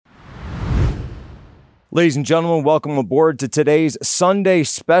Ladies and gentlemen, welcome aboard to today's Sunday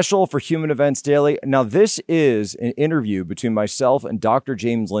special for Human Events Daily. Now, this is an interview between myself and Dr.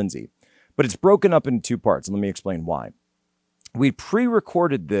 James Lindsay, but it's broken up into two parts. Let me explain why. We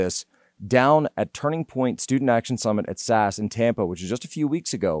pre-recorded this down at Turning Point Student Action Summit at SAS in Tampa, which was just a few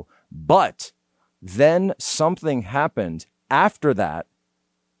weeks ago, but then something happened after that,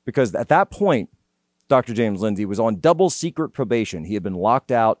 because at that point, Dr. James Lindsay was on double secret probation. He had been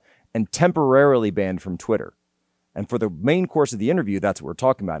locked out and temporarily banned from Twitter. And for the main course of the interview, that's what we're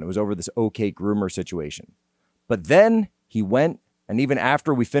talking about. It was over this OK Groomer situation. But then he went, and even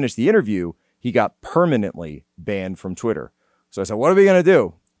after we finished the interview, he got permanently banned from Twitter. So I said, what are we going to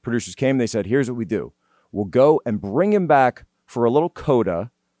do? Producers came, they said, here's what we do. We'll go and bring him back for a little coda,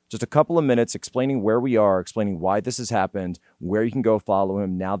 just a couple of minutes explaining where we are, explaining why this has happened, where you can go follow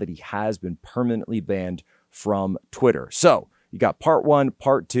him now that he has been permanently banned from Twitter. So you got part one,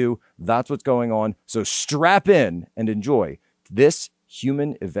 part two. That's what's going on. So strap in and enjoy this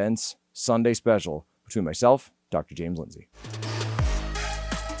Human Events Sunday special between myself, Dr. James Lindsay.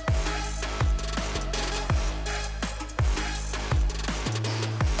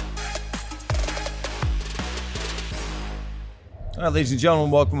 All right, ladies and gentlemen,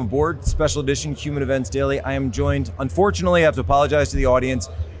 welcome aboard. Special edition Human Events Daily. I am joined, unfortunately, I have to apologize to the audience.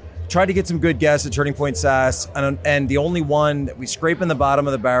 Tried to get some good guests at Turning Point SAS, and the only one that we scrape in the bottom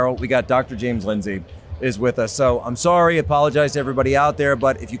of the barrel, we got Dr. James Lindsay is with us. So I'm sorry, apologize to everybody out there,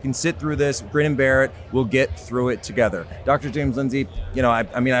 but if you can sit through this, grin and bear it, we'll get through it together. Dr. James Lindsay, I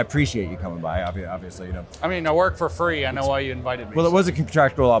appreciate you coming by, obviously, I work for free. I know why you invited me. Well, it was a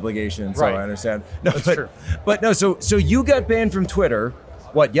contractual obligation, so right. I understand. No, That's true. But no, so you got banned from Twitter.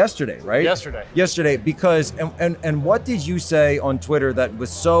 What, yesterday, right? Yesterday, because, and what did you say on Twitter that was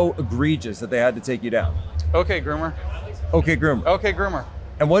so egregious that they had to take you down? OK Groomer. OK Groomer. OK Groomer.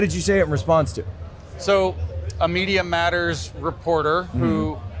 And what did you say in response to? So, a Media Matters reporter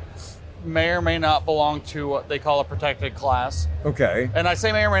who may or may not belong to what they call a protected class. Okay. And I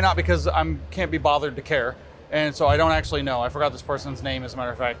say may or may not because I can't be bothered to care. And so I don't actually know. I forgot this person's name, as a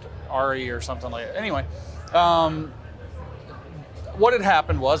matter of fact, Ari or something like that. Anyway, what had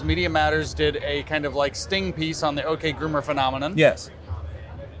happened was Media Matters did a kind of like sting piece on the OK Groomer phenomenon. Yes.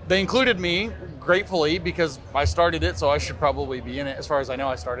 They included me, gratefully, because I started it, so I should probably be in it. As far as I know,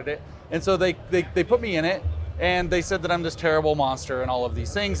 I started it. And so they put me in it, and they said that I'm this terrible monster and all of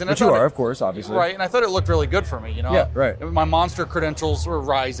these things. And which you are, of course, obviously. Right, and I thought it looked really good for me, Yeah, right. My monster credentials were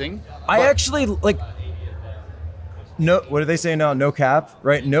rising. I actually, no, what do they say now? No cap,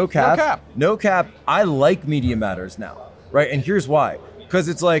 right? No cap. No cap. I like Media Matters now. Right, and here's why. Because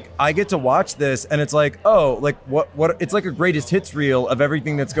it's like, I get to watch this, and it's like, oh, like, what? It's like a greatest hits reel of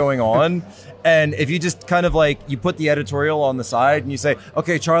everything that's going on. And if you just kind of like, you put the editorial on the side, and you say,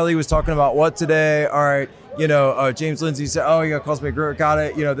 okay, Charlie was talking about what today? All right, James Lindsay said, oh, you calls me a groomer, got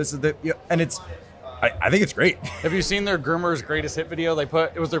it. This is the, and it's, I think it's great. Have you seen their Groomer's greatest hit video?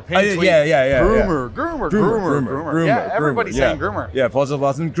 It was their pinned tweet. Yeah. Groomer. Yeah, everybody's saying Groomer. Yeah, Paul's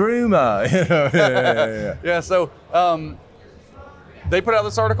Blossom Groomer. Yeah, so they put out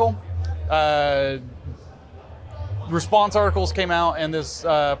this article. Response articles came out, and this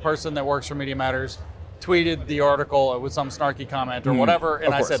person that works for Media Matters tweeted the article with some snarky comment or whatever,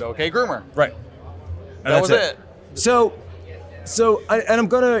 and I said, okay, Groomer. Right. And that was it. So I'm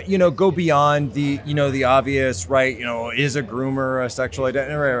gonna, go beyond the, the obvious, right? Is a groomer a sexual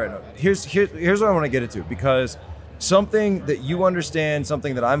identity? Right. No. Here's what I want to get into, because something that you understand,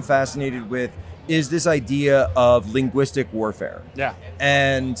 something that I'm fascinated with, is this idea of linguistic warfare. Yeah.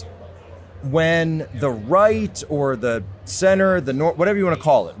 And when the right or the center, the whatever you want to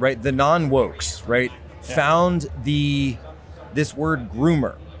call it, right? The non-wokes, right? Yeah. Found this word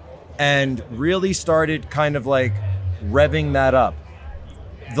groomer and really started kind of like revving that up.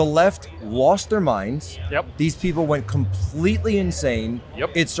 The left lost their minds. Yep. These people went completely insane.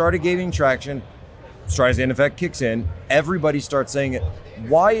 Yep. It started gaining traction. Streisand effect kicks in. Everybody starts saying it.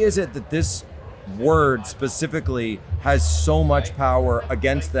 Why is it that this word specifically has so much power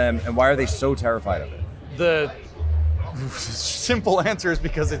against them, and why are they so terrified of it? The simple answer is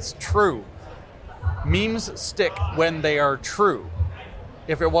because it's true. Memes stick when they are true.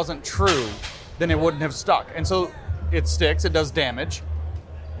 If it wasn't true, then it wouldn't have stuck. And so it sticks, it does damage.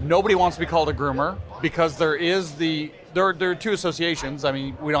 Nobody wants to be called a groomer because there are two associations. I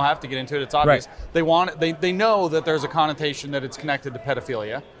mean, we don't have to get into it. It's obvious. Right. They know that there's a connotation that it's connected to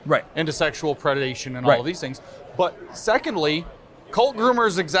pedophilia, right, and to sexual predation and all of these things. But secondly, cult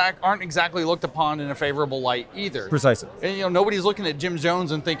groomers aren't exactly looked upon in a favorable light either. Precisely. And nobody's looking at Jim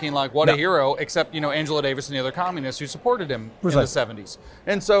Jones and thinking like, what a hero, except Angela Davis and the other communists who supported him in the 70s.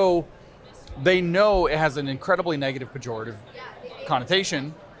 And so they know it has an incredibly negative pejorative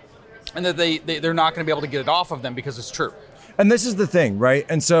connotation, and that they're not going to be able to get it off of them because it's true. And this is the thing, right?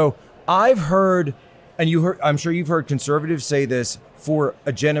 And so I've heard, and I'm sure you've heard conservatives say this for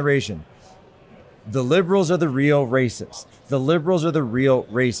a generation. The liberals are the real racists. The liberals are the real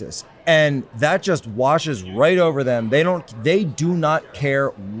racists. And that just washes right over them. They do not care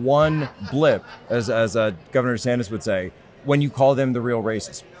one blip, as Governor DeSantis would say, when you call them the real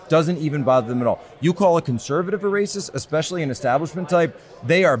racists. Doesn't even bother them at all. You call a conservative a racist, especially an establishment type,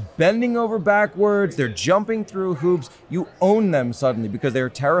 they are bending over backwards, they're jumping through hoops. You own them suddenly because they're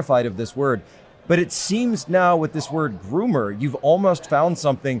terrified of this word. But it seems now with this word groomer, you've almost found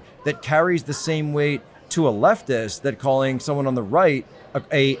something that carries the same weight to a leftist that calling someone on the right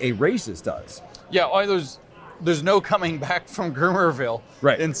a racist does. Yeah, there's no coming back from Groomerville.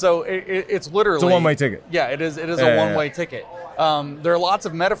 Right. And so it's literally... It's a one-way ticket. Yeah, it is a one-way ticket. There are lots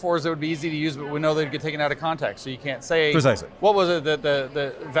of metaphors that would be easy to use, but we know they'd get taken out of context, so you can't say... Precisely. What was it that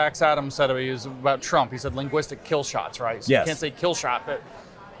the Vax Adams said about Trump? He said linguistic kill shots, right? So yes. You can't say kill shot, but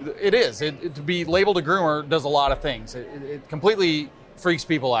it is. To be labeled a groomer does a lot of things. It completely freaks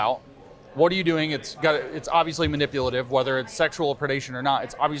people out. What are you doing? It's obviously manipulative, whether it's sexual predation or not.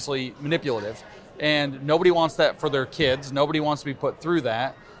 It's obviously manipulative, and nobody wants that for their kids. Nobody wants to be put through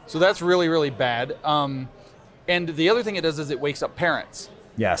that. So that's really, really bad. And the other thing it does is it wakes up parents.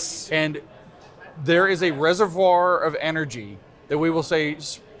 Yes. And there is a reservoir of energy that we will say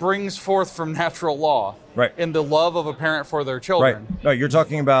springs forth from natural law. Right. In the love of a parent for their children. Right. No, you're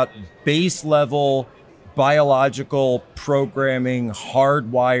talking about base level biological programming,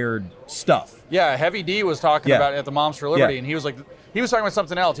 hardwired stuff. Yeah, Heavy D was talking about it at the Moms for Liberty, Yeah. and he was talking about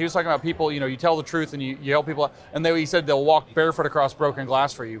something else. He was talking about people, you tell the truth and you help people, and he said they'll walk barefoot across broken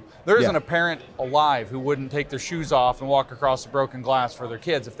glass for you. There isn't a parent alive who wouldn't take their shoes off and walk across the broken glass for their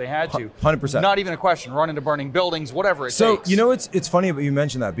kids if they had to. 100%. Not even a question. Run into burning buildings, whatever it takes. So, it's funny that you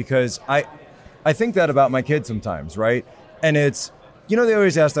mentioned that, because I think that about my kids sometimes, right? And it's, they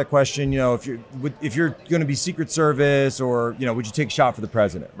always ask that question, if you're going to be Secret Service, or, would you take a shot for the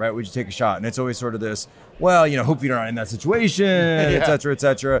president, right? Would you take a shot? And it's always sort of this, well, hope you're not in that situation, et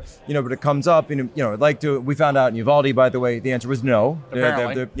cetera, but it comes up, and, I'd like to, we found out in Uvalde, by the way, the answer was no.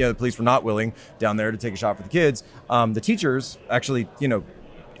 Apparently. The police were not willing down there to take a shot for the kids. The teachers actually,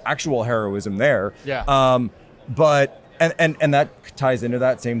 actual heroism there. Yeah. But And that ties into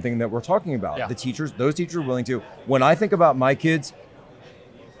that same thing that we're talking about. Yeah. Those teachers are willing to. When I think about my kids,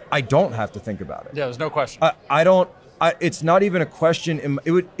 I don't have to think about it. Yeah, there's no question. I don't. It's not even a question.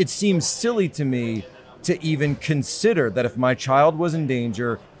 It seems silly to me to even consider that if my child was in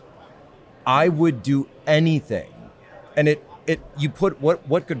danger, I would do anything. And you put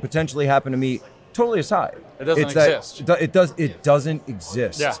what could potentially happen to me totally aside. It doesn't exist. It doesn't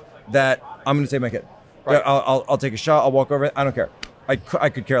exist. Yeah. That I'm going to save my kid. Right. I'll take a shot. I'll walk over it. I don't care. I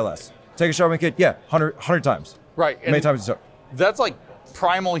could care less. Take a shot with my kid. Yeah, 100 times. Right. How many times? That's like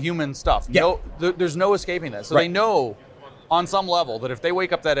primal human stuff. Yeah. There's no escaping this. So Right. They know on some level that if they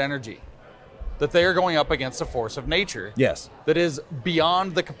wake up that energy, that they are going up against a force of nature. Yes. That is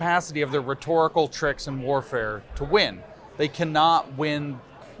beyond the capacity of their rhetorical tricks and warfare to win. They cannot win.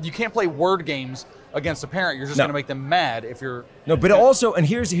 You can't play word games against a parent. You're just No. going to make them mad if you're... No, but also, and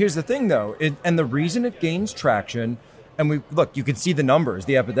here's the thing though, and the reason it gains traction, and you can see the numbers,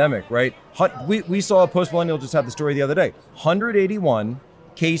 the epidemic, right? We saw Post Millennial just had the story the other day. 181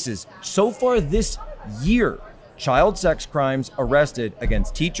 cases so far this year, child sex crimes arrested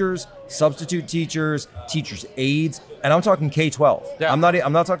against teachers, substitute teachers, teachers' aides, and I'm talking K-12. Yeah. I'm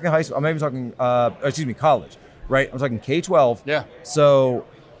not talking high school. I'm not even talking college, right? I'm talking K-12. Yeah. So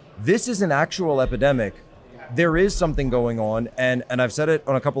this is an actual epidemic. There is something going on, and I've said it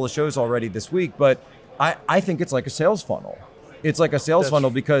on a couple of shows already this week, but I think it's like a sales funnel. It's like a sales funnel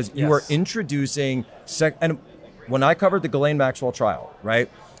because you are introducing and when I covered the Ghislaine Maxwell trial, right?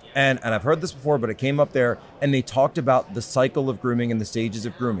 And I've heard this before, but it came up there, and they talked about the cycle of grooming and the stages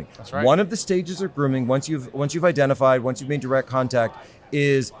of grooming. That's right. One of the stages of grooming, once you've identified, once you've made direct contact,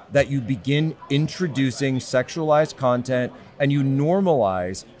 is that you begin introducing sexualized content and you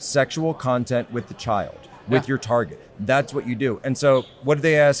normalize sexual content with the child, with your target. That's what you do. And so what did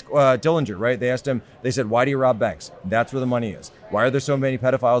they ask Dillinger, right? They asked him, they said, why do you rob banks? That's where the money is. Why are there so many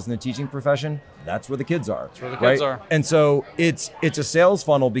pedophiles in the teaching profession? That's where the kids are. That's where the kids are. And so it's a sales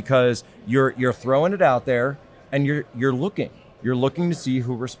funnel because you're throwing it out there and you're looking. You're looking to see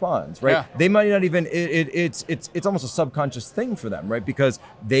who responds, right? Yeah. They might not even. It's almost a subconscious thing for them, right? Because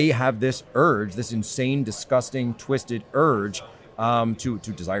they have this urge, this insane, disgusting, twisted urge to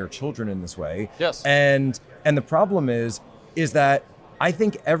desire children in this way. Yes. And the problem is that I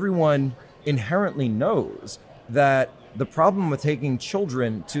think everyone inherently knows that the problem with taking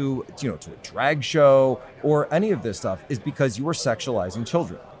children to a drag show or any of this stuff is because you are sexualizing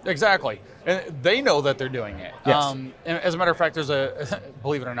children. Exactly. And they know that they're doing it. Yes. And as a matter of fact, there's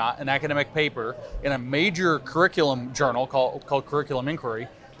believe it or not, an academic paper in a major curriculum journal called Curriculum Inquiry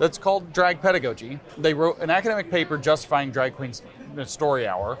that's called Drag Pedagogy. They wrote an academic paper justifying Drag Queen's Story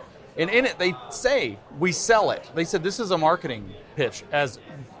Hour. And in it, they say, we sell it. They said this is a marketing pitch as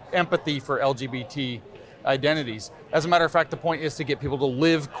empathy for LGBT identities. As a matter of fact, the point is to get people to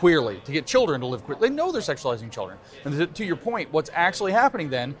live queerly, to get children to live queerly. They know they're sexualizing children. And to your point, what's actually happening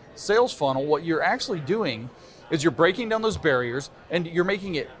then, sales funnel, what you're actually doing is you're breaking down those barriers and you're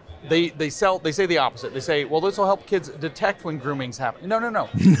making it, they say the opposite. They say, well, this will help kids detect when grooming's happening. No. No.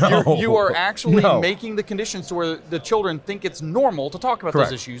 You are actually making the conditions to where the children think it's normal to talk about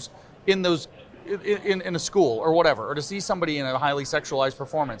Correct. those issues in those in a school or whatever, or to see somebody in a highly sexualized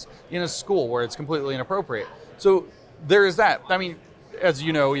performance in a school where it's completely inappropriate. So there is that. I mean, as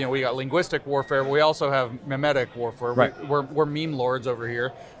you know, we got linguistic warfare, but we also have memetic warfare. Right. We're meme lords over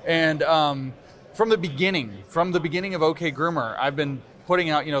here. And from the beginning of OK Groomer, I've been putting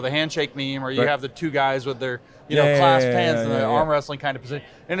out, the handshake meme, or you have the two guys with their, clasped hands in the arm wrestling kind of position.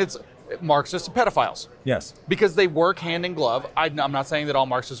 And it's Marxists and pedophiles. Yes. Because they work hand in glove. I'm not saying that all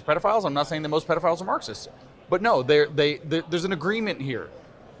Marxists are pedophiles. I'm not saying that most pedophiles are Marxists. But no, there's an agreement here.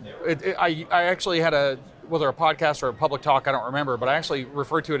 I actually had whether a podcast or a public talk, I don't remember, but I actually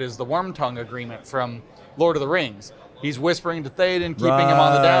refer to it as the worm tongue agreement from Lord of the Rings. He's whispering to Theoden, keeping him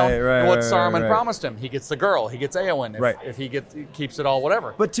on the down. And what Saruman promised him, he gets the girl, he gets Éowyn. If he keeps it all,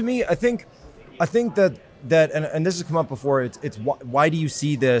 whatever. But to me, I think that and this has come up before. It's why do you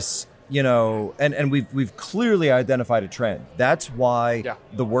see this? And we've clearly identified a trend. That's why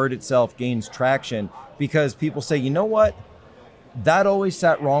the word itself gains traction, because people say, you know what? That always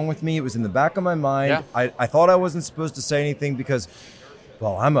sat wrong with me. It was in the back of my mind. Yeah. I thought I wasn't supposed to say anything because,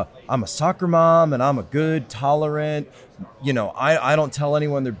 well, I'm a soccer mom and I'm a good, tolerant, I don't tell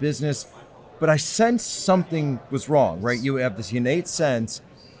anyone their business. But I sensed something was wrong, right? You have this innate sense,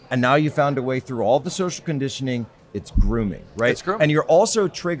 and now you found a way through all the social conditioning. It's grooming, right? It's grooming. And you're also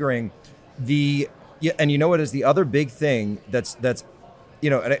triggering and you know what is the other big thing that's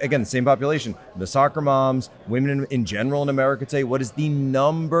again, the same population, the soccer moms, women in general in America today. What is the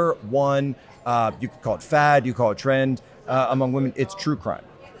number one, you could call it fad, you call it trend among women? It's true crime,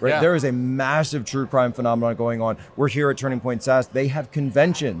 right? Yeah. There is a massive true crime phenomenon going on. We're here at Turning Point SAS. They have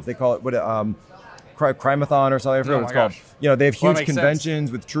conventions. They call it Crimeathon or something. I forget what it's called. They have huge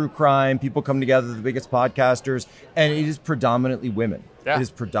conventions with true crime. People come together, the biggest podcasters, and it is predominantly women. Yeah. It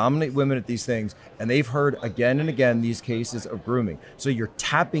is predominantly women at these things, and they've heard again and again these cases of grooming. So you're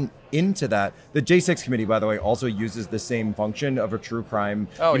tapping into that. The J6 committee, by the way, also uses the same function of a true crime.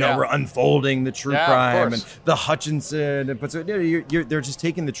 We're unfolding the true crime, and the Hutchinson, and they're just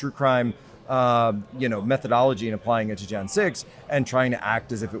taking the true crime methodology and applying it to Jan 6 and trying to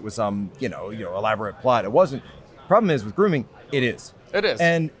act as if it was some, elaborate plot. It wasn't. Problem is with grooming, it is. It is.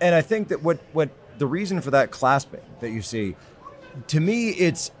 And I think that what the reason for that clasping that you see, to me,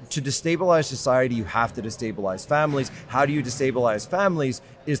 it's to destabilize society, you have to destabilize families. How do you destabilize families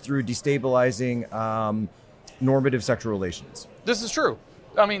is through destabilizing normative sexual relations. This is true.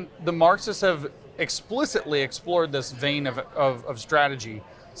 I mean, the Marxists have explicitly explored this vein of strategy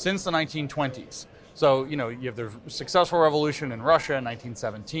since the 1920s. So, you have the successful revolution in Russia in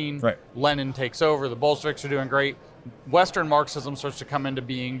 1917. Right. Lenin takes over. The Bolsheviks are doing great. Western Marxism starts to come into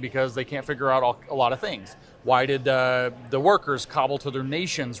being because they can't figure out a lot of things. Why did the workers cobble to their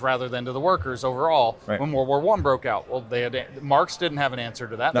nations rather than to the workers overall when World War I broke out? Well, Marx didn't have an answer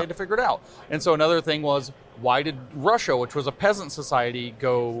to that. No. They had to figure it out. And so another thing was, why did Russia, which was a peasant society,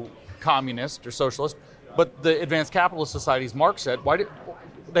 go communist or socialist, but the advanced capitalist societies, Marx said,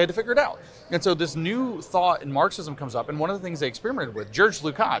 they had to figure it out. And so this new thought in Marxism comes up, and one of the things they experimented with, George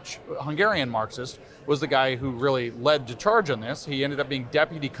Lukács, a Hungarian Marxist, was the guy who really led the charge on this. He ended up being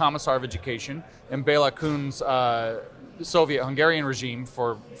deputy commissar of education in Béla Kun's Soviet-Hungarian regime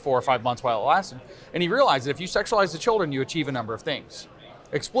for 4 or 5 months while it lasted. And he realized that if you sexualize the children, you achieve a number of things.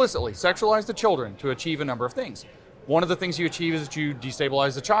 Explicitly, sexualize the children to achieve a number of things. One of the things you achieve is that you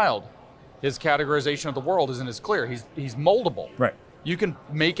destabilize the child. His categorization of the world isn't as clear. He's moldable. Right. You can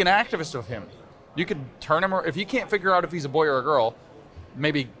make an activist of him. You can turn him, if you can't figure out if he's a boy or a girl,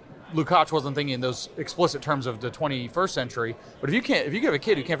 maybe Lukács wasn't thinking in those explicit terms of the 21st century, but if you have a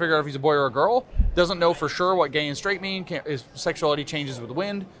kid who can't figure out if he's a boy or a girl, doesn't know for sure what gay and straight mean, his sexuality changes with the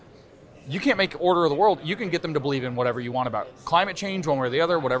wind, you can't make order of the world. You can get them to believe in whatever you want about climate change, one way or the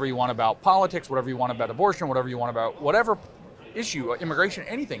other, whatever you want about politics, whatever you want about abortion, whatever you want about whatever issue, immigration,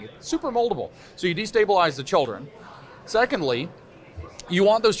 anything. It's super moldable. So you destabilize the children. Secondly, you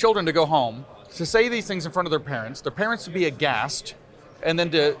want those children to go home, to say these things in front of their parents to be aghast, and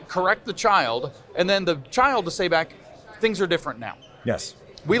then to correct the child, and then the child to say back, things are different now. Yes.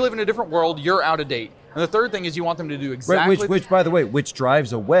 We live in a different world, you're out of date. And the third thing is you want them to do exactly... Right, which by the way, which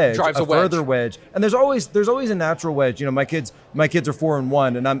drives a wedge, further wedge. And there's always a natural wedge. You know, my kids are 4 and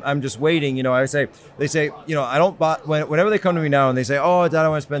 1, and I'm just waiting. You know, they say, you know, I don't buy, whenever they come to me now and they say, oh, Dad, I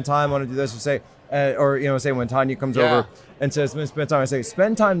want to spend time, I want to do this, say when Tanya comes over and says, spend time, I say,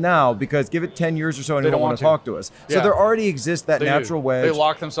 spend time now, because give it 10 years or so and they don't want to talk to us. So there already exists that natural wedge. They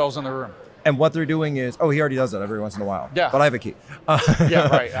lock themselves in the room. And what they're doing is, he already does that every once in a while. Yeah. But I have a key. Yeah,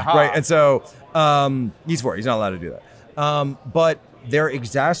 right. Uh-huh. Right. And so he's 4. He's not allowed to do that. But they're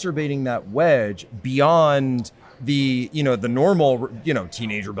exacerbating that wedge beyond the normal,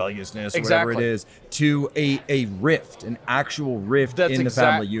 teenage rebelliousness or whatever it is, to a rift, an actual rift in the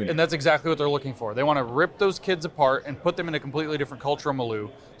family unit. And that's exactly what they're looking for. They want to rip those kids apart and put them in a completely different cultural milieu,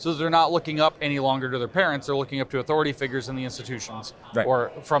 so that they're not looking up any longer to their parents. They're looking up to authority figures in the institutions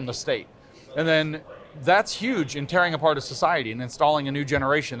or from the state. And then that's huge in tearing apart a society and installing a new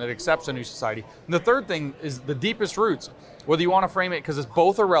generation that accepts a new society. And the third thing is the deepest roots. Whether you want to frame it, because it's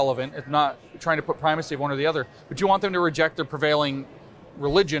both irrelevant, it's not trying to put primacy of one or the other, but you want them to reject their prevailing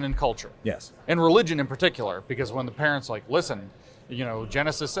religion and culture. Yes. And religion in particular, because when the parents like, listen,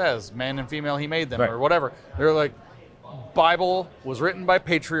 Genesis says, man and female he made them, or whatever, they're like, Bible was written by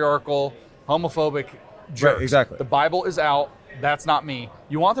patriarchal, homophobic jerks. Right, exactly. The Bible is out. That's not me.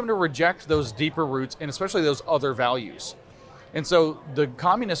 You want them to reject those deeper roots and especially those other values. And so the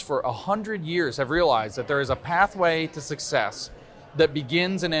communists for 100 years have realized that there is a pathway to success that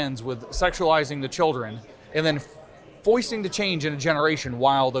begins and ends with sexualizing the children and then foisting the change in a generation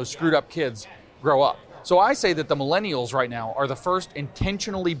while those screwed up kids grow up. So I say that the millennials right now are the first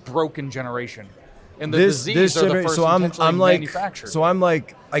intentionally broken generation. And the disease are the first intentionally manufactured. So I'm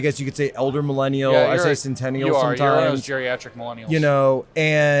like, I guess you could say elder millennial. I say centennial sometimes. You're one of those geriatric millennials.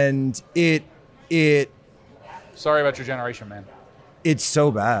 And it. Sorry about your generation, man. It's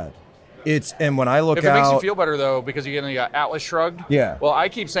so bad. And when I look if it makes you feel better though, because you get Atlas Shrugged. Yeah. Well, I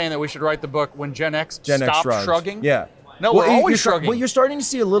keep saying that we should write the book when Gen X stopped shrugging. Yeah. No, we're always shrugging. Well, you're starting to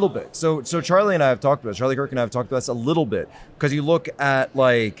see a little bit. So Charlie and I have talked about. Charlie Kirk and I have talked about this a little bit, because you look at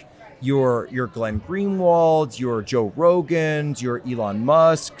like your Glenn Greenwalds, your Joe Rogans, your Elon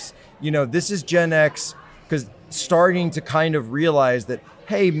Musks. This is Gen X, because starting to kind of realize that,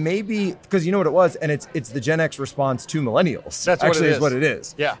 hey, maybe, because you know what it was, and it's the Gen X response to millennials. That's actually what it is. What it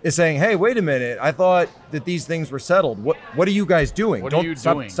is. Yeah. It's saying, hey, wait a minute, I thought that these things were settled. What are you guys doing? What are you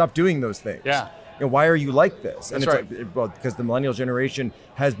doing? Stop doing those things. Yeah. Why are you like this? And it's because the millennial generation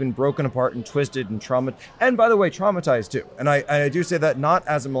has been broken apart and twisted and traumatized. And by the way, traumatized too. And I do say that not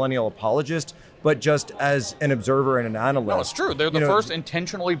as a millennial apologist, but just as an observer and an analyst. No, it's true. They're the first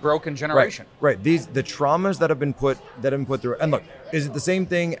intentionally broken generation. Right. The traumas that have been put through. And look, is it the same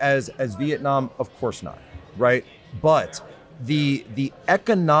thing as Vietnam? Of course not. Right. But the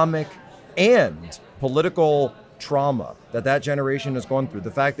economic and political trauma that generation has gone through,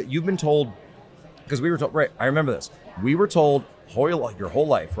 the fact that you've been told, because we were told, I remember this. We were told your whole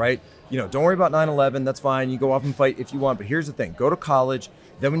life, right? Don't worry about 9/11. That's fine. You go off and fight if you want. But here's the thing: go to college.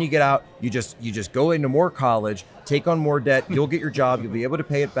 Then when you get out, you just go into more college, take on more debt. You'll get your job. You'll be able to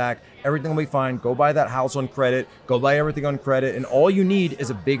pay it back. Everything will be fine. Go buy that house on credit. Go buy everything on credit. And all you need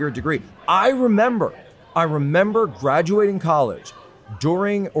is a bigger degree. I remember graduating college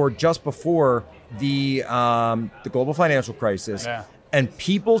during or just before the global financial crisis, and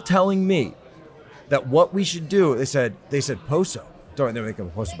people telling me that what we should do, they said POSO. They didn't make a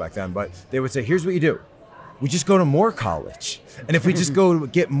POSO back then, but they would say, here's what you do. We just go to more college. And if we just go to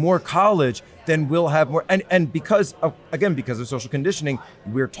get more college, then we'll have more. And because of social conditioning,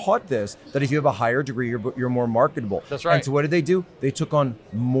 we're taught this, that if you have a higher degree, you're more marketable. That's right. And so what did they do? They took on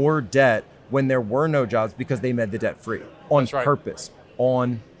more debt when there were no jobs, because they made the debt free on purpose.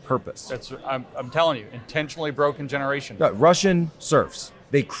 On purpose. I'm telling you, intentionally broken generation. Russian serfs.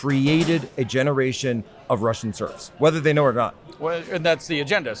 They created a generation of Russian serfs, whether they know it or not. Well, and that's the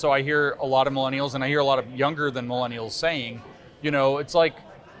agenda. So I hear a lot of millennials, and I hear a lot of younger than millennials saying, it's like,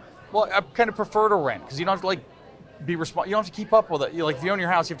 well, I kind of prefer to rent, because you don't have to be responsible. You don't have to keep up with it. If you own your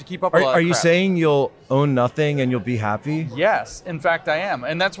house, you have to keep up with it. Are you saying you'll own nothing and you'll be happy? Yes, in fact, I am,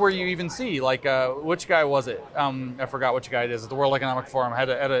 and that's where you even see which guy was it? I forgot which guy it is. At the World Economic Forum had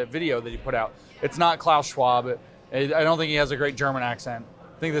a video that he put out. It's not Klaus Schwab. I don't think he has a great German accent.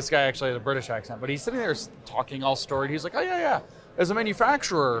 I think this guy actually has a British accent, but he's sitting there talking all storied. He's like, oh yeah. As a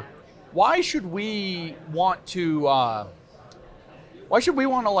manufacturer, why should we want to Why should we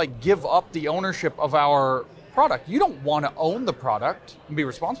want to like give up the ownership of our product? You don't want to own the product and be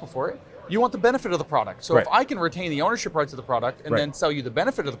responsible for it. You want the benefit of the product. So Right. if I can retain the ownership rights of the product and Right. then sell you the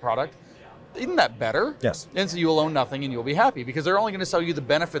benefit of the product, isn't that better? Yes. And so you'll own nothing and you'll be happy because they're only going to sell you the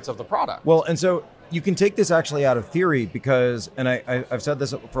benefits of the product. Well, and so you can take this actually out of theory because, and I've said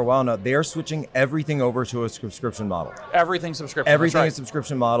this for a while now, they are switching everything over to a subscription model. Everything subscription. Everything That's is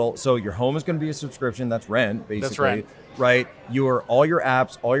subscription model. So your home is going to be a subscription. That's rent, basically. That's rent. Right? All your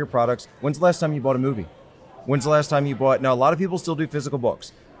apps, all your products. When's the last time you bought a movie? When's the last time you bought? Now, a lot of people still do physical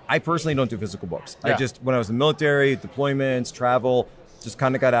books. I personally don't do physical books. Yeah. I just, when I was in the military, deployments, travel, just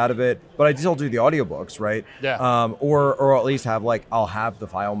kind of got out of it. But I still do the audiobooks, right? Yeah. Or at least have I'll have the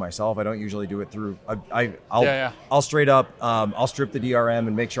file myself. I don't usually do it through, Yeah. I'll straight up, I'll strip the DRM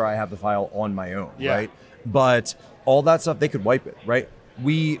and make sure I have the file on my own, Yeah. right? But all that stuff, they could wipe it, right?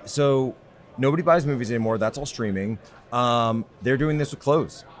 So nobody buys movies anymore. That's all streaming. They're doing this with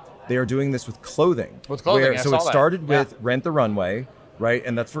clothes. They are doing this with clothing. With clothing, I so saw it that. started Yeah. with Rent the Runway, right?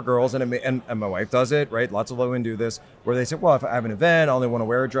 And that's for girls, and my wife does it, right? Lots of low women do this, where they say, well, if I have an event, I only want to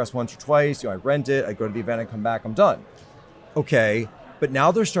wear a dress once or twice. I rent it, I go to the event, I come back, I'm done. Okay, but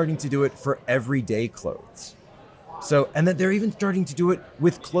now they're starting to do it for everyday clothes. So, and then they're even starting to do it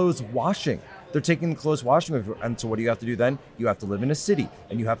with clothes washing. They're taking the clothes washing, and so what do you have to do then? You have to live in a city,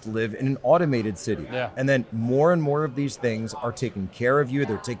 and you have to live in an automated city. Yeah. And then more and more of these things are taking care of you.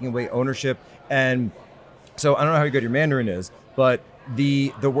 They're taking away ownership. And so I don't know how good your Mandarin is, but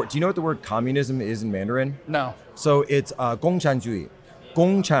the word, do you know what the word communism is in Mandarin? No. So it's 共产主义,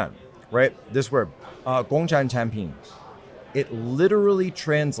 共产, right? This word, 共产产品. It literally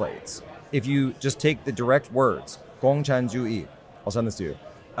translates, if you just take the direct words, 共产主义, I'll send this to you,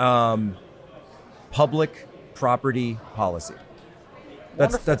 public property policy.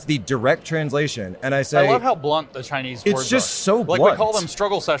 That's the direct translation. And I say, I love how blunt the Chinese It's words just are. so Like blunt. we call them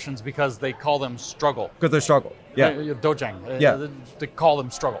struggle sessions because they call them struggle. because they're struggle. Yeah. Dojang. Yeah. They call them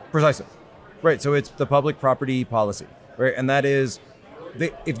struggle. Precisely. Right. So it's the public property policy, right? And that is,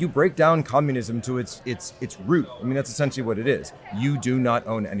 if you break down communism to its root, I mean, that's essentially what it is. You do not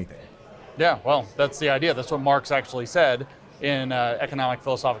own anything. Yeah, well, that's the idea. That's what Marx actually said in Economic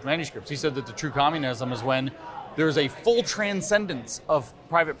Philosophical Manuscripts. He said that the true communism is when there's a full transcendence of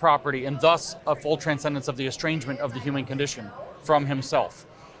private property and thus a full transcendence of the estrangement of the human condition from himself.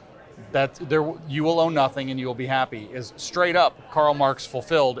 That there, you will own nothing and you will be happy is straight up Karl Marx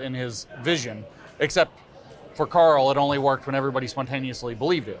fulfilled in his vision, except for Karl, it only worked when everybody spontaneously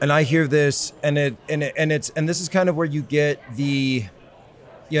believed it. And I hear this, and this is kind of where you get the,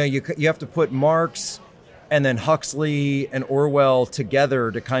 you have to put Marx and then Huxley and Orwell together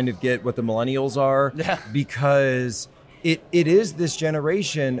to kind of get what the millennials are. Yeah. Because it is this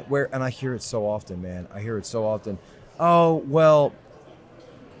generation where, and I hear it so often, man. I hear it so often. Oh, well,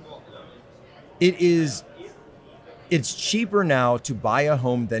 it's cheaper now to buy a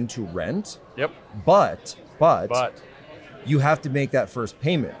home than to rent. Yep. But But you have to make that first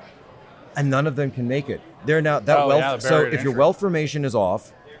payment, and none of them can make it. They're now the so barrier if to your entry. wealth formation is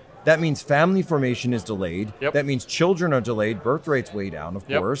off, that means family formation is delayed. Yep. That means children are delayed. Birth rates way down, of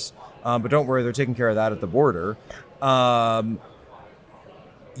Yep. course. But don't worry, they're taking care of that at the border.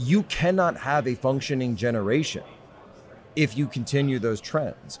 You cannot have a functioning generation if you continue those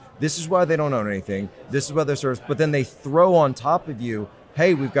trends. This is why they don't own anything. This is why they're sort of, but then they throw on top of you,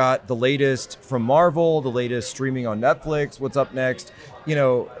 hey, we've got the latest from Marvel, the latest streaming on Netflix, what's up next?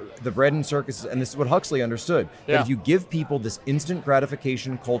 The bread and circuses, and this is what Huxley understood. Yeah. That if you give people this instant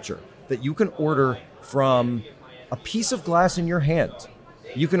gratification culture that you can order from a piece of glass in your hand,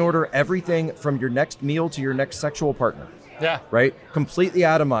 you can order everything from your next meal to your next sexual partner. yeah. Right? Completely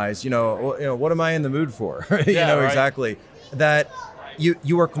atomized. What am I in the mood for? Yeah, right. Exactly. That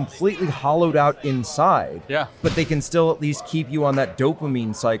you are completely hollowed out inside. Yeah. But they can still at least keep you on that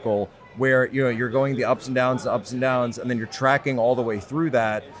dopamine cycle where you're going the ups and downs, and then you're tracking all the way through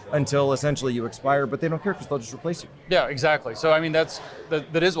that until essentially you expire. But they don't care because they'll just replace you. Yeah, exactly. So I mean, that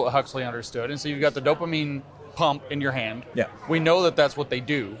is what Huxley understood. And so you've got the dopamine pump in your hand. Yeah. We know that that's what they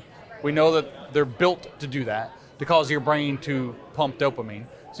do. We know that they're built to do that, to cause your brain to pump dopamine.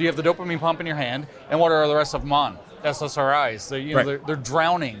 So you have the dopamine pump in your hand, and what are the rest of them on? SSRIs. Right. They're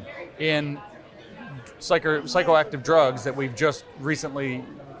drowning in psychoactive drugs that we've just recently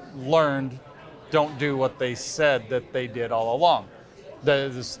learned don't do what they said that they did all along.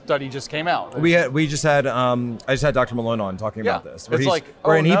 The study just came out. I just had Dr. Malone on talking about Yeah. this. It's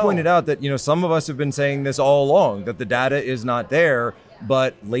And he no. pointed out that some of us have been saying this all along, that the data is not there,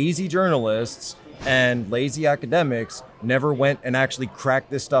 but lazy journalists and lazy academics never went and actually cracked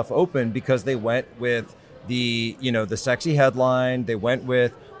this stuff open because they went with the sexy headline. They went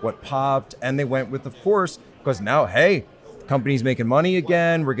with what popped, and they went with, of course, because now, hey, the company's making money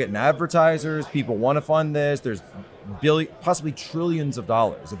again. We're getting advertisers. People want to fund this. There's possibly trillions of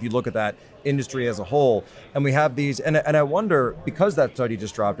dollars if you look at that industry as a whole. And we have these, and I wonder, because that study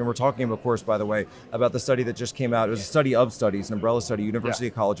just dropped, and we're talking, of course, by the way, about the study that just came out. It was a study of studies, an umbrella study, University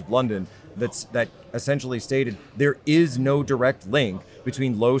College of London, that essentially stated there is no direct link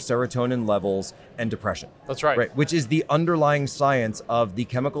between low serotonin levels and depression. That's right. Which is the underlying science of the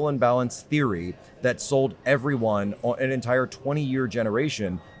chemical imbalance theory that sold everyone, an entire 20-year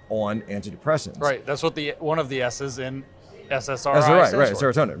generation, on antidepressants. Right. That's what one of the S's in SSRI right.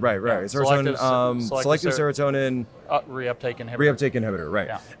 Serotonin. Right. Yeah. Serotonin. Selective serotonin reuptake inhibitor. Reuptake inhibitor. Right.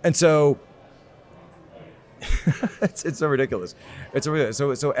 Yeah. And so it's so ridiculous.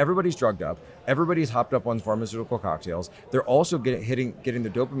 So everybody's drugged up. Everybody's hopped up on pharmaceutical cocktails. They're also getting the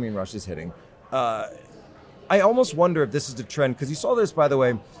dopamine rushes hitting. I almost wonder if this is a trend, because you saw this, by the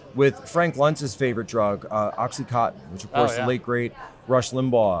way, with Frank Luntz's favorite drug, Oxycontin, which, of course, the late, great Rush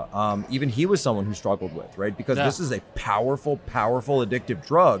Limbaugh, even he was someone who struggled with, right? Because this is a powerful, powerful addictive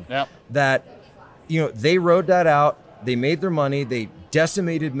drug that, they rode that out. They made their money. They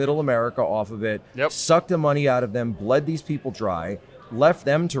decimated middle America off of it, sucked the money out of them, bled these people dry, left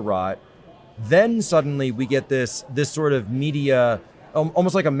them to rot. Then suddenly we get this sort of media,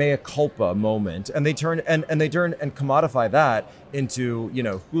 almost like a mea culpa moment, and they turn and commodify that into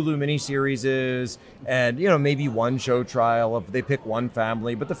Hulu miniseries and maybe one show trial of, they pick one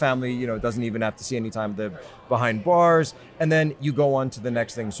family, but the family doesn't even have to see any time behind bars, and then you go on to the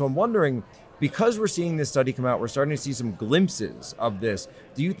next thing. So I'm wondering, because we're seeing this study come out, we're starting to see some glimpses of this.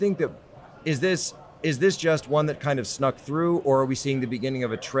 Do you think that is this just one that kind of snuck through, or are we seeing the beginning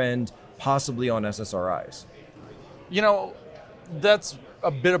of a trend possibly on SSRIs? That's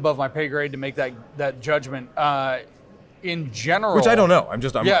a bit above my pay grade to make that judgment. In general, which I don't know.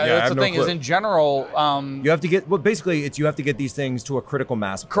 That's the thing. Is in general, you have to get you have to get these things to a critical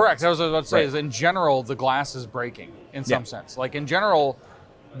mass. Correct. I was about to say is in general the glass is breaking in some sense. Like in general,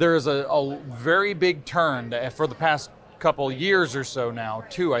 there's a very big turn that for the past couple years or so now.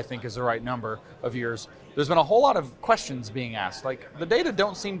 2, I think, is the right number of years. There's been a whole lot of questions being asked. Like, the data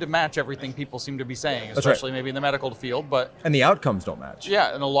don't seem to match everything people seem to be saying, especially maybe in the medical field. And the outcomes don't match.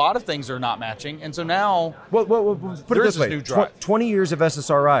 Yeah, and a lot of things are not matching. And so now, put it this way: 20 years of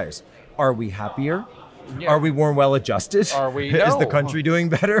SSRIs. Are we happier? Yeah. Are we more well-adjusted? Are we? No. Is the country doing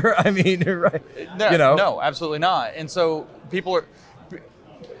better? I mean, right? No, absolutely not. And so people are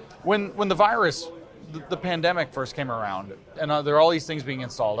when the virus. The pandemic first came around, and there are all these things being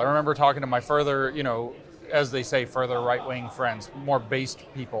installed. I remember talking to my further right-wing friends, more based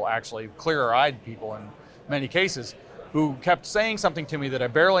people, actually, clearer-eyed people in many cases, who kept saying something to me that I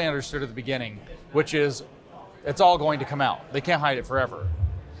barely understood at the beginning, which is, it's all going to come out. They can't hide it forever.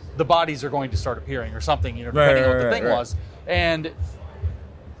 The bodies are going to start appearing or something, depending on what the thing was. And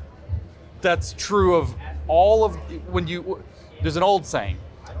that's true of all of, there's an old saying,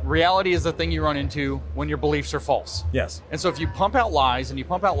 reality is the thing you run into when your beliefs are false. Yes. And so if you pump out lies and you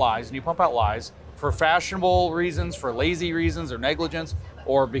pump out lies and you pump out lies for fashionable reasons, for lazy reasons or negligence,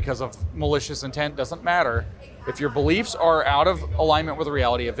 or because of malicious intent, doesn't matter. If your beliefs are out of alignment with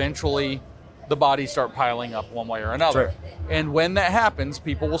reality, eventually the bodies start piling up one way or another. Right. And when that happens,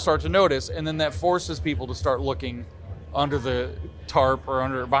 people will start to notice, and then that forces people to start looking under the tarp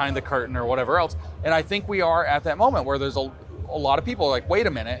or behind the curtain or whatever else. And I think we are at that moment where there's a lot of people are like, wait a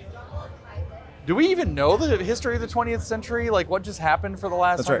minute, do we even know the history of the 20th century? Like, what just happened for the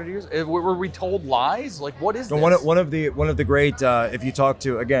last 100 years? Were we told lies? Like, what is this? One of the great, if you talk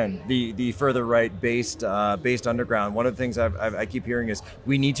to, again, the further right based underground, one of the things I keep hearing is,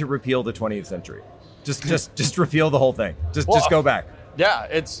 we need to repeal the 20th century. Just repeal the whole thing. Just go back. Yeah,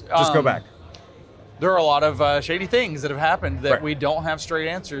 it's just go back. There are a lot of shady things that have happened that we don't have straight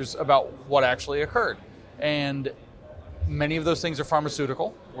answers about what actually occurred, and many of those things are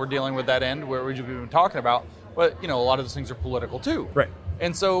pharmaceutical. We're dealing with that end where we've been talking about, but a lot of those things are political too. Right.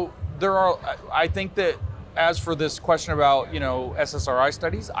 And so I think that as for this question about, SSRI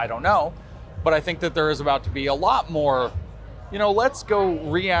studies, I don't know, but I think that there is about to be a lot more, let's go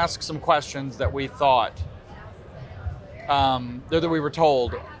re-ask some questions that we thought, that we were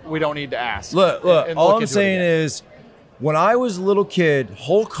told we don't need to ask. Look, all I'm saying is, when I was a little kid,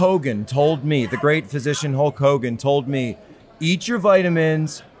 Hulk Hogan told me, the great physician Hulk Hogan told me, eat your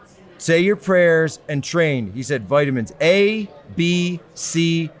vitamins, say your prayers and train. He said vitamins A, B,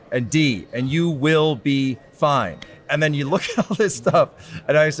 C, and D, and you will be fine. And then you look at all this stuff,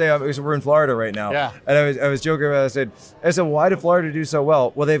 and I say, we're in Florida right now. Yeah. And I was joking about it. I said, why did Florida do so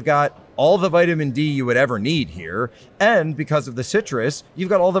well? Well, they've got all the vitamin D you would ever need here. And because of the citrus, you've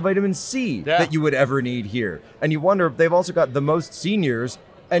got all the vitamin C that you would ever need here. And you wonder, they've also got the most seniors,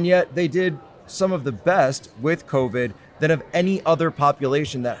 and yet they did some of the best with COVID than of any other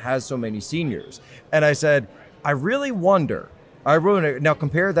population that has so many seniors. And I said, I really wonder, now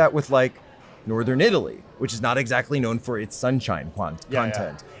compare that with like Northern Italy, which is not exactly known for its sunshine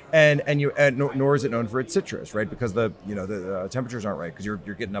content. And nor is it known for its citrus, right? Because the temperatures aren't right because you're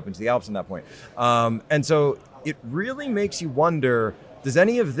getting up into the Alps at that point. And so it really makes you wonder, does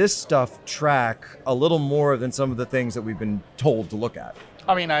any of this stuff track a little more than some of the things that we've been told to look at?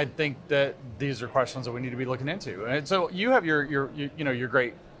 I mean, I think that these are questions that we need to be looking into. And so you have your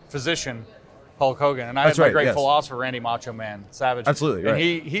great physician, Hulk Hogan, and I have my great philosopher, Randy Macho Man Savage. Absolutely, and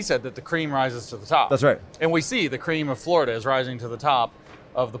right. he said that the cream rises to the top. That's right. And we see the cream of Florida is rising to the top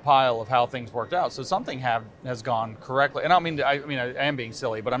of the pile of how things worked out. So something has gone correctly. And I am being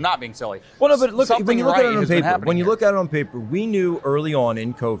silly, but I'm not being silly. Well, no, but look, when you look at it on paper, we knew early on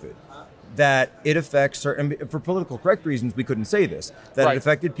in COVID that it affects certain, for political correct reasons, we couldn't say this, that it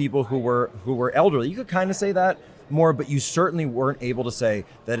affected people who were elderly. You could kind of say that more, but you certainly weren't able to say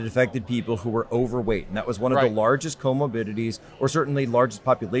that it affected people who were overweight. And that was one of the largest comorbidities, or certainly largest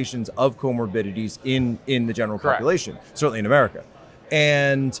populations of comorbidities in the general population, certainly in America.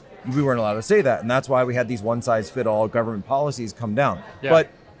 And we weren't allowed to say that. And that's why we had these one-size-fit-all government policies come down. Yeah. But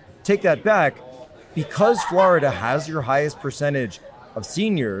take that back, because Florida has your highest percentage of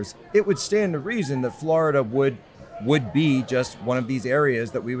seniors, it would stand to reason that Florida would be just one of these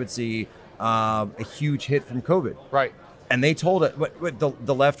areas that we would see a huge hit from COVID. Right. And they told it, what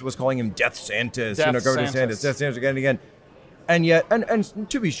the left was calling him Death Santis, Governor DeSantis, Death Santis again and again. And yet, and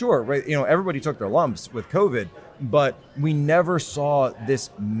to be sure, right, everybody took their lumps with COVID, but we never saw this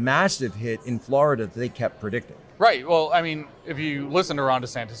massive hit in Florida that they kept predicting. Right. Well, I mean, if you listen to Ron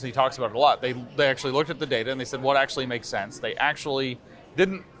DeSantis, he talks about it a lot. They actually looked at the data and they said what actually makes sense. They actually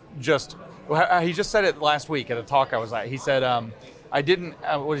didn't just. He just said it last week at a talk I was at. He said, I didn't.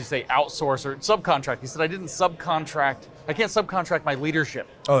 What did he say? Outsource or subcontract. He said I didn't subcontract. I can't subcontract my leadership.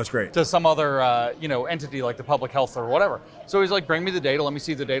 Oh, that's great. To some other entity like the public health or whatever. So he's like, bring me the data. Let me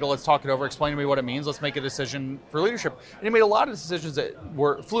see the data. Let's talk it over. Explain to me what it means. Let's make a decision for leadership. And he made a lot of decisions that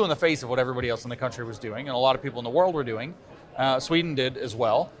flew in the face of what everybody else in the country was doing, and a lot of people in the world were doing. Sweden did as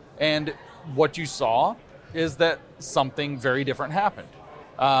well. And what you saw is that something very different happened.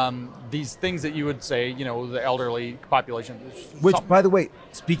 These things that you would say, the elderly population. Which, by the way,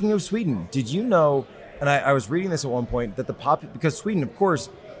 speaking of Sweden, did you know? And I was reading this at one point that because Sweden, of course,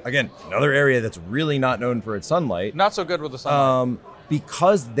 again, another area that's really not known for its sunlight. Not so good with the sunlight.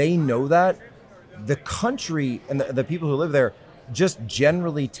 Because they know that, the country and the people who live there just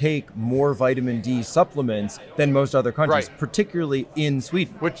generally take more vitamin D supplements than most other countries, particularly in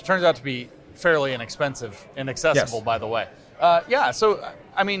Sweden. Which turns out to be fairly inexpensive and accessible, by the way. So,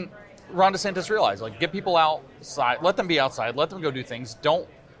 I mean, Ron DeSantis realized, get people outside, let them be outside, let them go do things, don't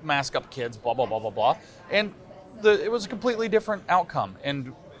mask up kids, blah, blah, blah, blah, blah. And it was a completely different outcome.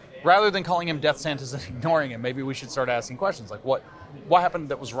 And rather than calling him Death Santis and ignoring him, maybe we should start asking questions like, what happened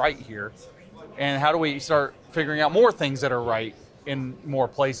that was right here? And how do we start figuring out more things that are right in more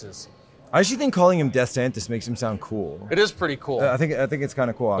places? I actually think calling him Death Santis makes him sound cool. It is pretty cool. I think it's kind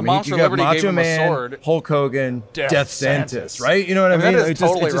of cool. The Monster Liberty gave him a sword. Hulk Hogan, Death Santis, right? You know what I mean? It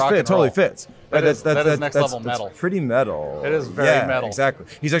totally fits. That is next level metal. That's pretty metal. It is very metal. Exactly.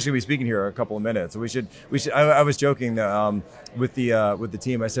 He's actually going to be speaking here in a couple of minutes. So we should. I was joking with the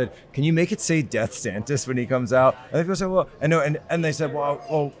team. I said, "Can you make it say Death Santis when he comes out?" And they said, "Well, I know." And they said,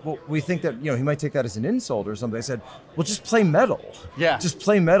 "Well, we think that he might take that as an insult or something." I said, "Well, just play metal. Yeah, just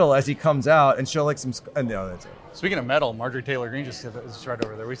play metal as he comes out and show some." And that's it. Speaking of metal, Marjorie Taylor Greene just is right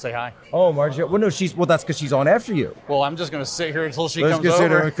over there. We say hi. Oh, Marjorie. Well, no, that's because she's on after you. Well, I'm just going to sit here until she comes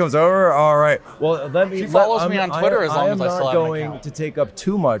over. Comes over. All right. Well, she follows me on Twitter as long as I still have an account. I am not going to take up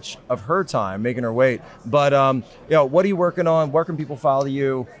too much of her time making her wait. But what are you working on? Where can people follow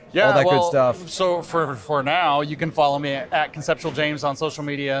you? All that good stuff. So for now, you can follow me at Conceptual James on social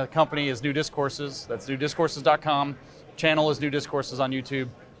media. The company is New Discourses. That's newdiscourses.com. Channel is New Discourses on YouTube.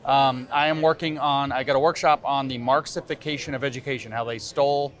 I am working on, I got a workshop on the Marxification of education, how they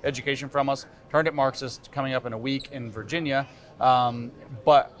stole education from us, turned it Marxist, coming up in a week in Virginia.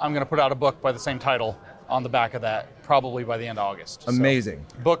 But I'm going to put out a book by the same title on the back of that, probably by the end of August. Amazing.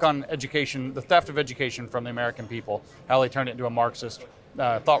 So, book on education, the theft of education from the American people, how they turned it into a Marxist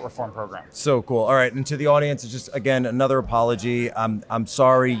thought reform program. So cool. All right, and to the audience, it's just again another apology. I'm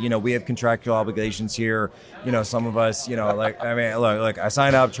sorry. We have contractual obligations here. Some of us, look, I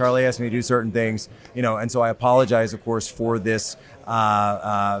signed up. Charlie asked me to do certain things, and so I apologize, of course, for this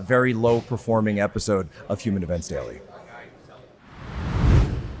very low performing episode of Human Events Daily.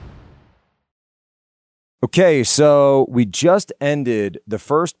 Okay, so we just ended the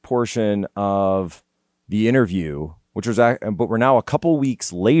first portion of the interview, but we're now a couple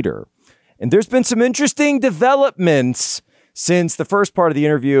weeks later. And there's been some interesting developments since the first part of the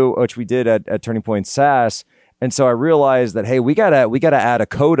interview, which we did at Turning Point SAS. And so I realized that, hey, we gotta add a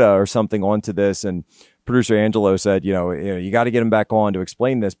coda or something onto this. And producer Angelo said, you got to get him back on to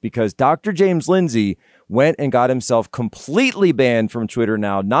explain this, because Dr. James Lindsay went and got himself completely banned from Twitter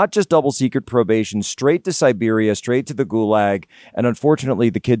now, not just double secret probation, straight to Siberia, straight to the gulag. And unfortunately,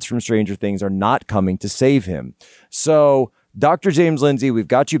 the kids from Stranger Things are not coming to save him. So, Dr. James Lindsay, we've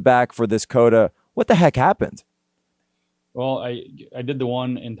got you back for this coda. What the heck happened? Well, I did the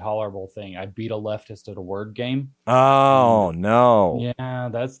one intolerable thing. I beat a leftist at a word game. Oh, no. Yeah,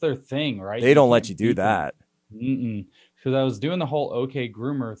 that's their thing, right? They don't let you do that. Because I was doing the whole OK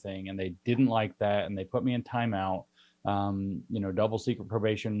groomer thing, and they didn't like that, and they put me in timeout, double secret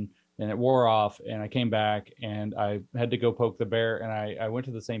probation, and it wore off, and I came back, and I had to go poke the bear, and I went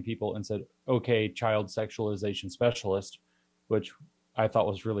to the same people and said, OK, child sexualization specialist, which I thought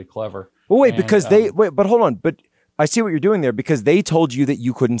was really clever. Well, but hold on, but I see what you're doing there, because they told you that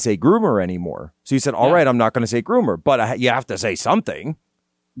you couldn't say groomer anymore. So you said, all right, I'm not going to say groomer, but you have to say something.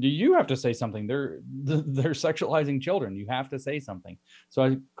 You have to say something. They're sexualizing children. You have to say something. So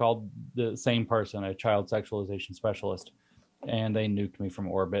I called the same person a child sexualization specialist, and they nuked me from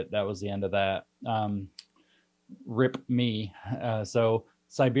orbit. That was the end of that. Rip me. So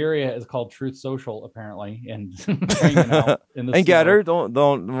Siberia is called Truth Social, apparently, and hanging out in the and Getter,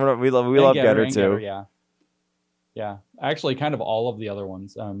 we love Getter too. Getter, yeah. Actually, kind of all of the other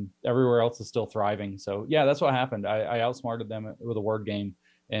ones. Everywhere else is still thriving. So yeah, that's what happened. I outsmarted them with a word game,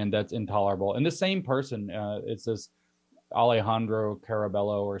 and that's intolerable. And the same person, it's this Alejandro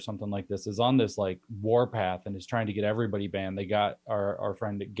Carabello or something like this, is on this like warpath and is trying to get everybody banned. They got our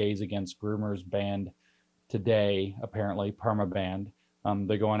friend Gays Against Groomers banned today, apparently perma-banned.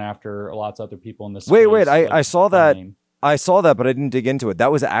 They're going after lots of other people in this. Wait, I saw that. I saw that, but I didn't dig into it.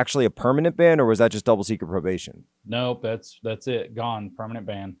 That was actually a permanent ban, or was that just double secret probation? Nope, that's it. Gone. Permanent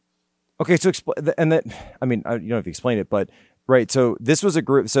ban. Okay, so explain, and that, I mean, you don't have to explain it, but right. So this was a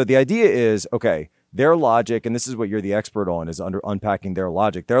group. So the idea is, okay, their logic, and this is what you're the expert on, is unpacking their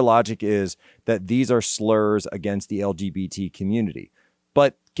logic. Their logic is that these are slurs against the LGBT community,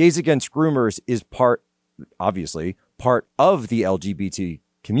 but Gays Against Groomers is obviously part of the LGBT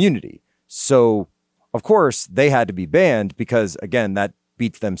community. So of course, they had to be banned because, again, that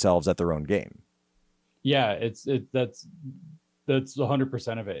beats themselves at their own game. Yeah, that's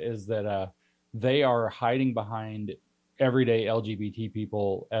 100% of it, is that they are hiding behind everyday LGBT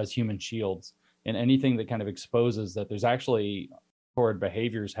people as human shields, and anything that kind of exposes that there's actually toward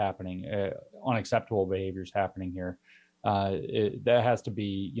behaviors happening, unacceptable behaviors happening here. That has to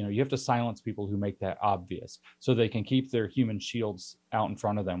be, you have to silence people who make that obvious, so they can keep their human shields out in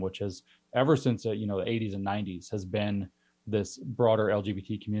front of them, which is ever since the 80s and 90s has been this broader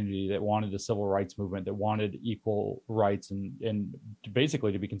LGBT community that wanted the civil rights movement, that wanted equal rights and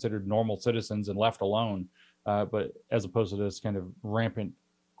basically to be considered normal citizens and left alone, but as opposed to this kind of rampant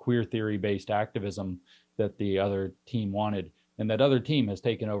queer theory based activism that the other team wanted. And that other team has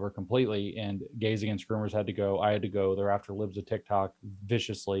taken over completely, and Gays Against Groomers had to go. I had to go. They're after Libs of TikTok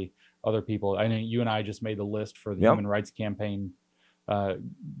viciously. Other people. I know you and I just made the list for the Human Rights Campaign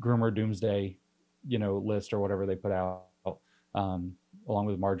Groomer Doomsday, list or whatever they put out, along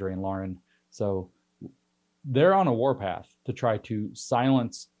with Marjorie and Lauren. So they're on a warpath to try to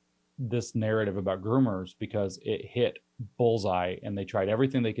silence this narrative about groomers because it hit bullseye, and they tried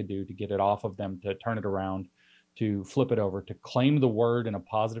everything they could do to get it off of them, to turn it around, to flip it over, to claim the word in a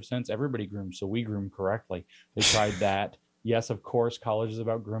positive sense. Everybody grooms, so we groom correctly. They tried that. Yes, of course, college is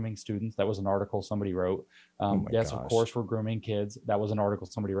about grooming students. That was an article somebody wrote. Yes, of course, we're grooming kids. That was an article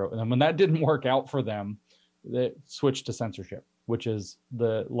somebody wrote. And then when that didn't work out for them, they switched to censorship, which is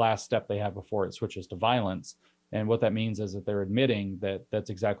the last step they have before it switches to violence. And what that means is that they're admitting that that's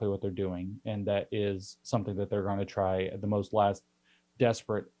exactly what they're doing. And that is something that they're going to try at the most last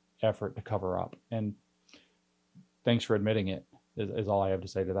desperate effort to cover up. And thanks for admitting it, is all I have to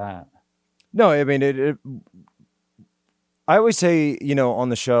say to that. No, I mean, I always say, on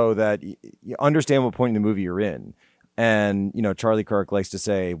the show that you understand what point in the movie you're in. And, Charlie Kirk likes to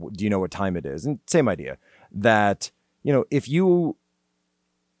say, do you know what time it is? And same idea that, if you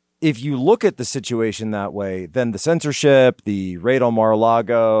if you look at the situation that way, then the censorship, the raid on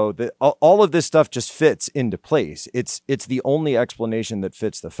Mar-a-Lago, all of this stuff just fits into place. It's the only explanation that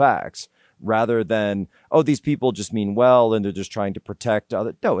fits the facts, rather than, oh, these people just mean well and they're just trying to protect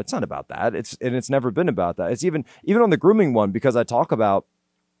other. No, it's not about that. It's never been about that. It's even on the grooming one, because I talk about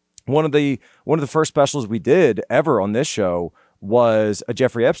one of the first specials we did ever on this show was a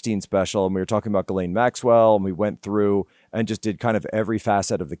Jeffrey Epstein special, and we were talking about Ghislaine Maxwell, and we went through and just did kind of every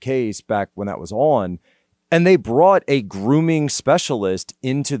facet of the case back when that was on. And they brought a grooming specialist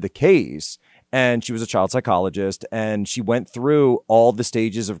into the case, and she was a child psychologist, and she went through all the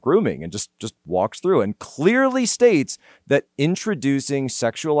stages of grooming and just walks through and clearly states that introducing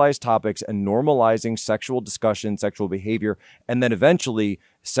sexualized topics and normalizing sexual discussion, sexual behavior, and then eventually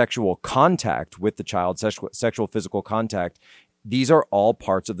sexual contact with the child, sexual physical contact, these are all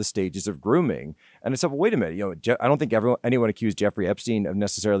parts of the stages of grooming. And I said, well, wait a minute. I don't think anyone accused Jeffrey Epstein of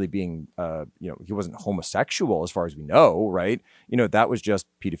necessarily being, he wasn't homosexual as far as we know, right? That was just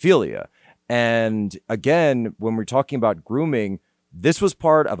pedophilia. And again, when we're talking about grooming, this was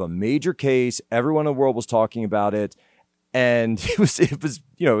part of a major case. Everyone in the world was talking about it. And it was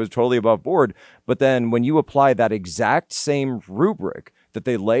totally above board. But then when you apply that exact same rubric that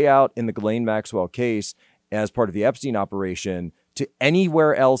they lay out in the Ghislaine Maxwell case as part of the Epstein operation to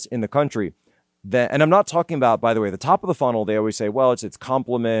anywhere else in the country, and I'm not talking about, by the way, the top of the funnel, they always say, well, it's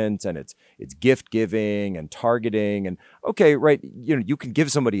compliments and it's gift giving and targeting. And okay, right. You can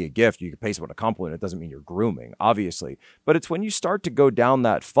give somebody a gift. You can pay someone a compliment. It doesn't mean you're grooming, obviously. But it's when you start to go down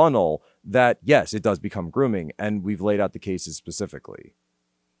that funnel that, yes, it does become grooming. And we've laid out the cases specifically.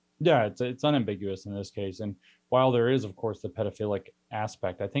 Yeah, it's unambiguous in this case. And while there is, of course, the pedophilic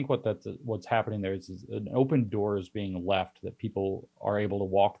aspect, I think what's happening there is an open door is being left that people are able to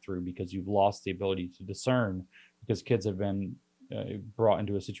walk through, because you've lost the ability to discern, because kids have been brought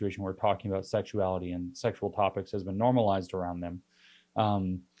into a situation where talking about sexuality and sexual topics has been normalized around them.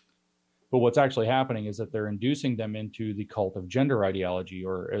 But what's actually happening is that they're inducing them into the cult of gender ideology,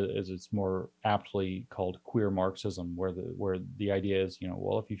 or as it's more aptly called, queer Marxism, where the idea is,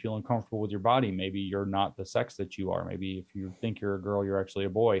 well, if you feel uncomfortable with your body, maybe you're not the sex that you are. Maybe if you think you're a girl, you're actually a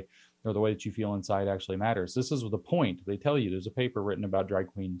boy, or the way that you feel inside actually matters. This is the point. They tell you there's a paper written about Drag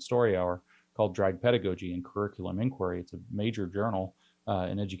Queen Story Hour called Drag Pedagogy and Curriculum Inquiry. It's a major journal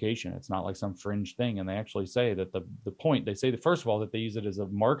in education. It's not like some fringe thing. And they actually say that the point, they say that, first of all, that they use it as a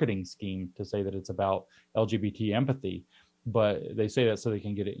marketing scheme to say that it's about LGBT empathy, but they say that so they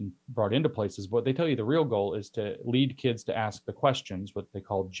can get it brought into places. But they tell you the real goal is to lead kids to ask the questions, what they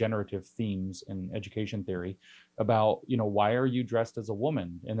call generative themes in education theory, about, why are you dressed as a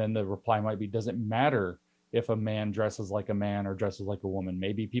woman? And then the reply might be, does it matter if a man dresses like a man or dresses like a woman?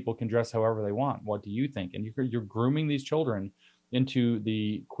 Maybe people can dress however they want. What do you think? And you're grooming these children into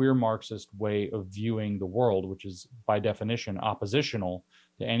the queer Marxist way of viewing the world, which is by definition oppositional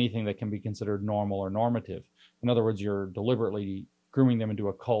to anything that can be considered normal or normative. In other words, you're deliberately grooming them into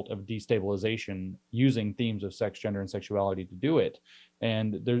a cult of destabilization using themes of sex, gender, and sexuality to do it.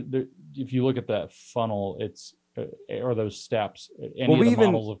 And if you look at that funnel, or those steps, any of the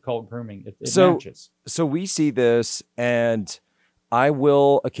models of cult grooming, it matches. So we see this, and I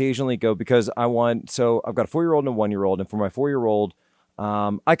will occasionally go, because I've got a 4-year-old and a 1-year-old. And for my 4-year-old,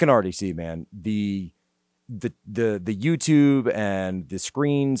 I can already see, man, the YouTube and the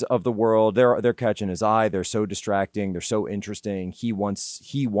screens of the world, they're catching his eye. They're so distracting. They're so interesting. He wants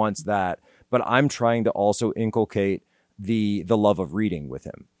that. But I'm trying to also inculcate the love of reading with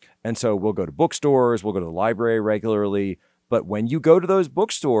him. And so we'll go to bookstores, we'll go to the library regularly. But when you go to those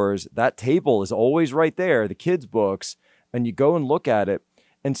bookstores, that table is always right there, the kids' books, and you go and look at it.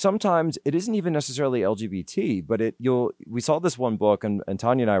 And sometimes it isn't even necessarily LGBT, but we saw this one book, and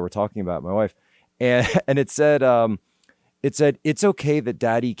Tanya and I were talking about, my wife, and it said, it's okay that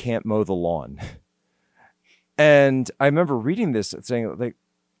daddy can't mow the lawn. And I remember reading this saying, like,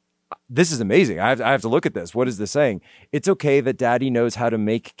 this is amazing. I have to look at this. What is this saying? It's okay that daddy knows how to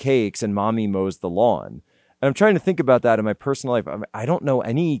make cakes and mommy mows the lawn. And I'm trying to think about that in my personal life. I don't know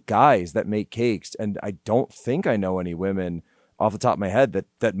any guys that make cakes, and I don't think I know any women off the top of my head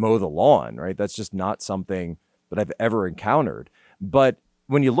that mow the lawn, right? That's just not something that I've ever encountered. But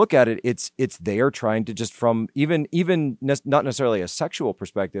when you look at it, it's they are trying to, just from even not necessarily a sexual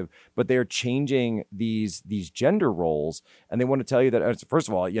perspective, but they're changing these gender roles, and they want to tell you that, first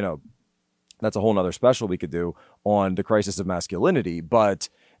of all, that's a whole nother special we could do on the crisis of masculinity, but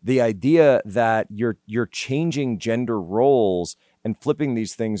the idea that you're changing gender roles and flipping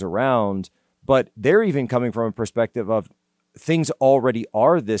these things around, but they're even coming from a perspective of things already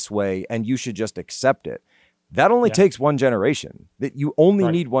are this way and you should just accept it. That only Yeah. takes one generation. That you only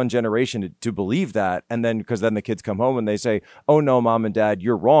Right. need one generation to believe that. And then, because then the kids come home and they say, oh no, mom and dad,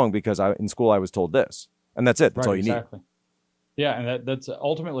 you're wrong because in school I was told this. And that's it. That's all you Exactly. Yeah, and that's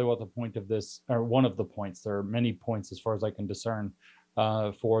ultimately what the point of this, or one of the points. There are many points, as far as I can discern,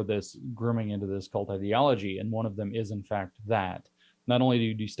 for this grooming into this cult ideology, and one of them is, in fact, that not only do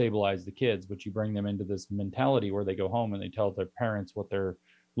you destabilize the kids, but you bring them into this mentality where they go home and they tell their parents what they're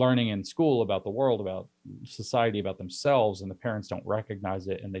learning in school about the world, about society, about themselves, and the parents don't recognize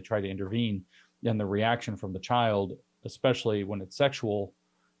it, and they try to intervene. And the reaction from the child, especially when it's sexual,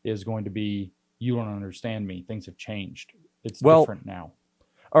 is going to be, "You don't understand me. Things have changed. It's different now."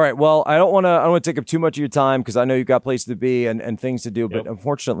 All right. Well, I don't want to take up too much of your time because I know you've got places to be and things to do, but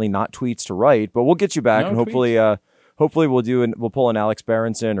unfortunately not tweets to write. But we'll get you back, and hopefully we'll pull an Alex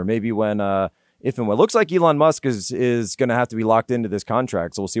Berenson, or maybe when if and when. Looks like Elon Musk is going to have to be locked into this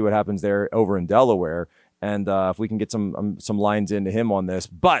contract, so we'll see what happens there over in Delaware, and if we can get some lines into him on this.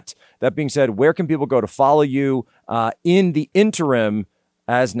 But that being said, where can people go to follow you in the interim,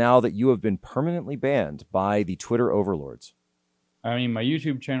 as now that you have been permanently banned by the Twitter overlords? I mean, my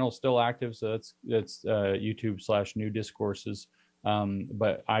YouTube channel is still active, so it's YouTube/New Discourses.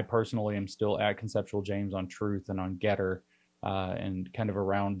 But I personally am still at Conceptual James on Truth and on Getter, and kind of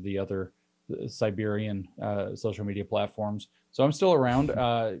around the other Siberian social media platforms. So I'm still around.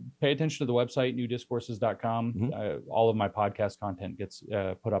 Pay attention to the website, newdiscourses.com. Mm-hmm. All of my podcast content gets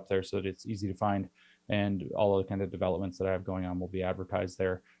put up there so that it's easy to find. And all of the kind of developments that I have going on will be advertised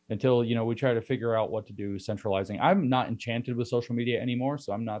there until, we try to figure out what to do centralizing. I'm not enchanted with social media anymore,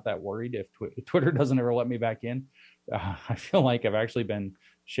 so I'm not that worried if Twitter doesn't ever let me back in. I feel like I've actually been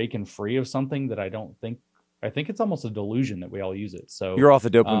shaken free of something that I think it's almost a delusion that we all use it. So you're off the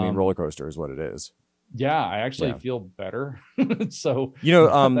dopamine roller coaster is what it is. Yeah, I actually feel better. So,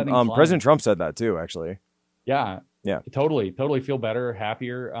 President Trump said that too, actually. Yeah. Totally feel better,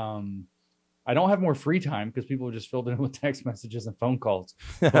 happier. I don't have more free time because people are just filled in with text messages and phone calls.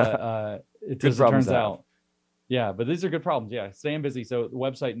 But it turns out. Yeah, but these are good problems. Yeah, staying busy. So the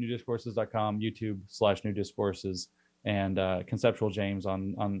website, newdiscourses.com, YouTube/New Discourses, and Conceptual James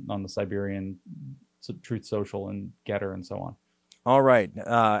on the Siberian Truth Social and Getter and so on. All right.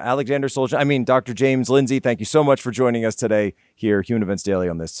 Dr. James Lindsay, thank you so much for joining us today here, Human Events Daily,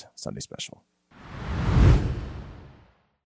 on this Sunday special.